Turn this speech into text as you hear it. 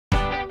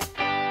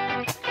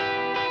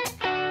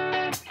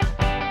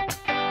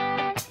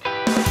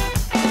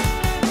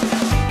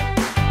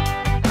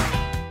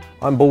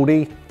I'm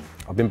Baldy.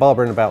 I've been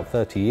barbering about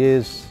 30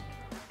 years.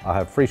 I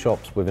have 3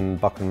 shops within the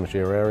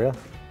Buckinghamshire area,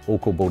 all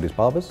called Baldy's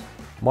Barbers.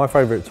 My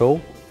favourite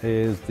tool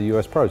is the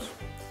US Pros.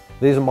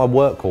 These are my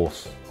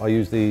workhorse. I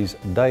use these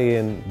day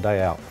in,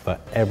 day out for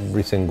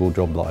every single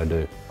job that I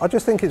do. I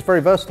just think it's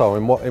very versatile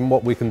in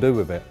what we can do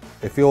with it.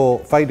 If you're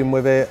fading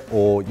with it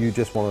or you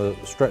just want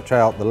to stretch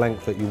out the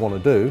length that you want to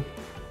do,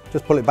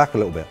 just pull it back a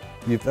little bit.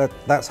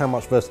 That's how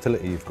much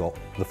versatility you've got,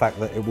 the fact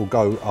that it will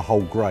go a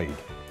whole grade.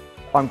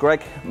 I'm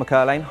Greg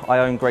McCurlane. I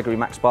own Gregory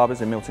Max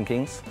Barbers in Milton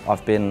Keynes.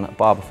 I've been a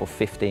barber for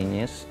 15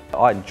 years.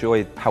 I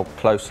enjoy how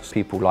close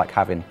people like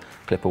having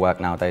clipper work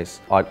nowadays.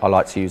 I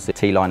like to use the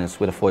T-liners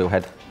with a foil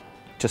head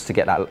just to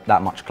get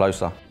that much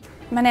closer.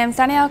 My name's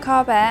Danielle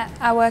Corbett.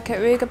 I work at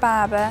Ruger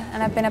Barber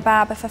and I've been a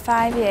barber for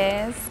 5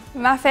 years.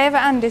 My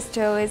favourite Andis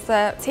tool is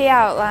the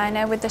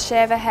T-outliner with the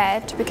shaver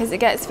head because it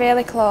gets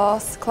really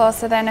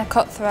closer than a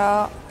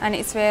cutthroat, and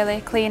it's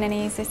really clean and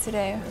easy to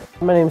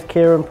do. My name's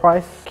Kieran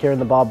Price, Kieran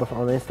the Barber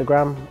on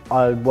Instagram.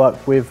 I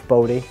work with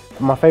Baldy.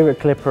 My favourite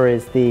clipper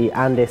is the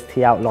Andis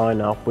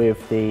T-outliner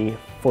with the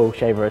foil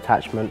shaver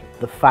attachment.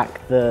 The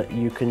fact that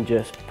you can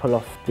just pull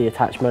off the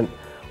attachment,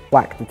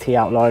 whack the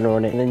T-outliner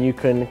on it, and then you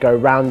can go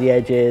round the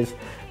edges,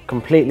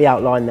 completely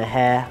outline the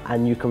hair,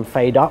 and you can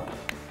fade up.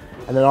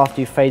 And then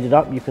after you've faded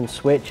up, you can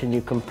switch and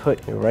you can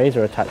put your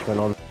razor attachment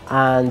on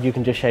and you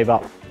can just shave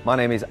up. My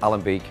name is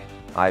Alan Beek.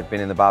 I've been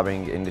in the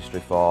barbering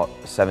industry for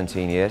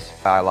 17 years.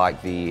 I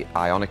like the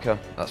Ionica.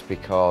 That's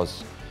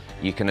because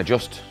you can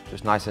adjust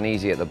just nice and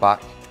easy at the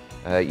back.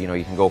 You know,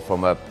 you can go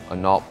from a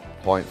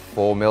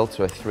 0.4 mil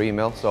to a 3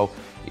 mil, so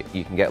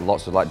you can get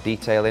lots of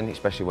detailing,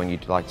 especially when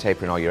you're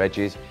tapering all your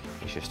edges.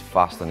 It's just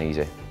fast and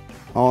easy.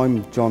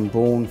 I'm John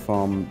Bourne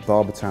from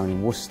Barbertown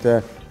in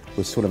Worcester.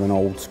 We're sort of an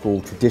old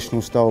school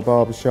traditional style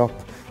barbershop.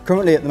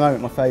 Currently at the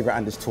moment my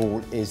favourite Andis tool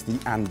is the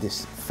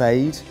Andis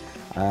Fade.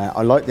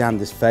 I like the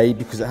Andis Fade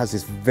because it has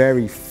this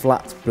very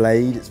flat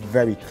blade, it's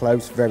very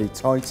close, very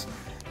tight.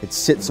 It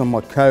sits on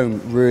my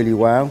comb really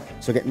well,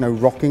 so I get no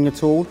rocking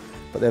at all,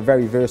 but they're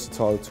very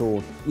versatile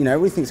tool. You know,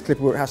 everything thinks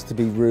clipper work has to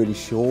be really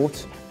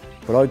short,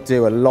 but I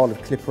do a lot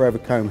of clipper over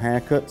comb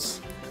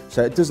haircuts,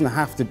 so it doesn't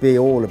have to be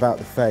all about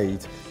the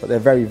fade, but they're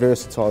very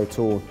versatile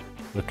tool.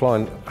 The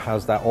client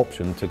has that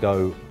option to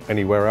go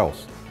anywhere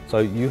else. So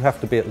you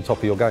have to be at the top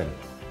of your game,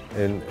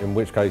 in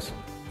which case,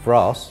 for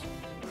us,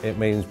 it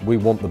means we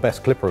want the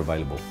best clipper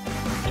available.